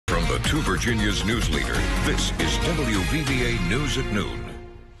the two Virginia's news leader, this is WVVA News at Noon.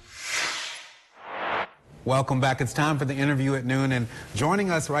 Welcome back. It's time for the interview at noon, and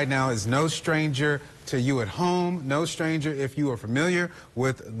joining us right now is no stranger to you at home, no stranger if you are familiar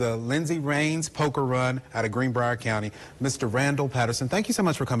with the Lindsey Raines poker run out of Greenbrier County, Mr. Randall Patterson. Thank you so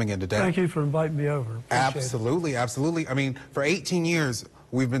much for coming in today. Thank you for inviting me over. Absolutely, absolutely. I mean, for 18 years,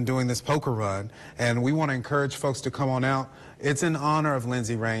 we've been doing this poker run, and we want to encourage folks to come on out. It's in honor of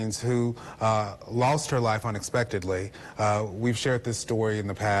Lindsey Raines, who lost her life unexpectedly. We've shared this story in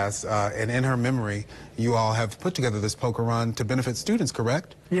the past, and in her memory, you all have put together this poker run to benefit students,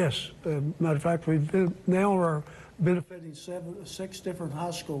 correct? Yes. Matter of fact, now we're benefiting six different high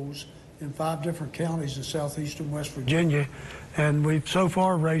schools in 5 different counties in southeastern West Virginia, and we've so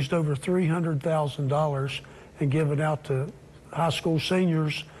far raised over $300,000 and given out to high school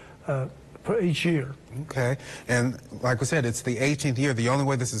seniors for each year. Okay, and like we said, it's the 18th year. The only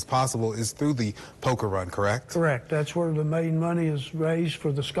way this is possible is through the poker run, correct? Correct. That's where the main money is raised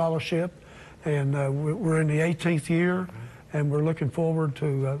for the scholarship, and we're in the 18th year, and we're looking forward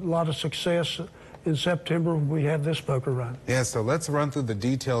to a lot of success in September when we have this poker run. Yeah, so let's run through the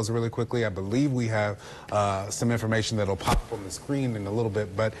details really quickly. I believe we have some information that'll pop up on the screen in a little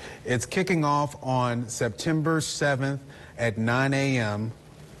bit, but it's kicking off on September 7th at 9 a.m.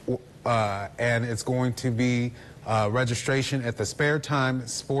 And it's going to be registration at the Spare Time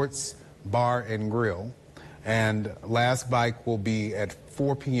Sports Bar and Grill. And last bike will be at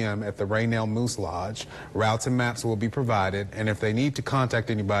 4 p.m. at the Raynell Moose Lodge. Routes and maps will be provided. And if they need to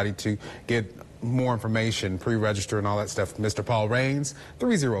contact anybody to get more information, pre-register and all that stuff, Mr. Paul Raines,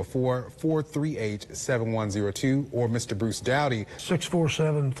 304-438-7102, or Mr. Bruce Dowdy,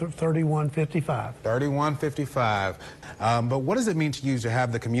 647-3155. 3155. But what does it mean to you to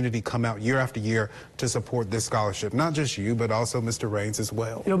have the community come out year after year to support this scholarship? Not just you, but also Mr. Raines as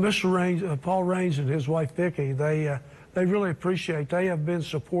well. You know, Mr. Raines, Paul Raines and his wife Vicki, they really appreciate. They have been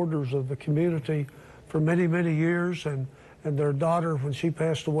supporters of the community for many, many years, and their daughter, when she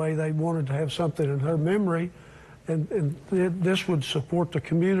passed away, they wanted to have something in her memory, and this would support the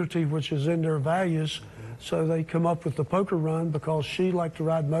community, which is in their values. So they come up with the poker run because she liked to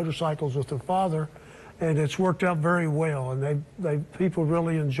ride motorcycles with her father, and it's worked out very well. And people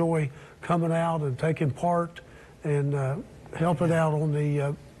really enjoy coming out and taking part and helping out on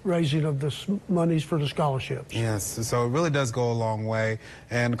the raising of the monies for the scholarships. Yes, so it really does go a long way.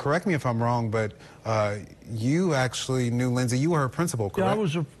 And correct me if I'm wrong, but you actually knew Lindsey. You were her principal, correct? Yeah,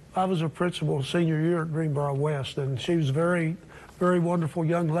 I was a principal senior year at Greenbrier West, and she was a very, very wonderful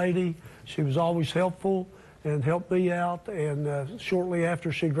young lady. She was always helpful and helped me out, and shortly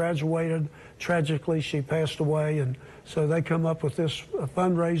after she graduated, tragically, she passed away, and so they come up with this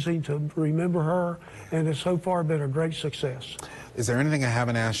fundraising to remember her, and it's so far been a great success. Is there anything I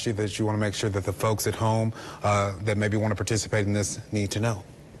haven't asked you that you want to make sure that the folks at home that maybe want to participate in this need to know?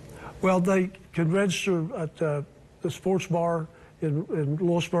 Well, they can register at the sports bar in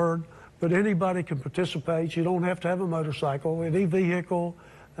Lewisburg, but anybody can participate. You don't have to have a motorcycle. Any vehicle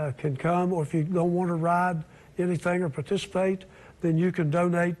can come, or if you don't want to ride anything or participate, then you can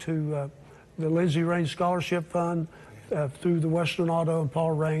donate to the Lindsey Raines Scholarship Fund through the Western Auto and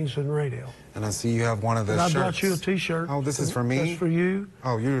Paul Raines and Raynell. And I see you have one of the shirts. I brought you a T-shirt. Oh, this is for me? That's for you.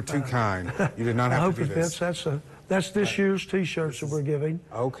 Oh, you're too kind. You did not have to do this. I hope it fits. That's this year's T-shirts that we're giving.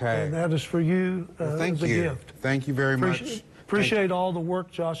 Okay. And that is for you as a gift. Thank you very much. Appreciate all the work,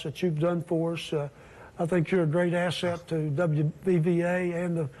 Josh, that you've done for us. I think you're a great asset to WVVA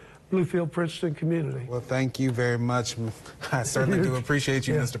and the Bluefield-Princeton community. Well, thank you very much. I certainly do appreciate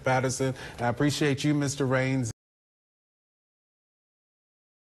you, Mr. Patterson. I appreciate you, Mr. Raines.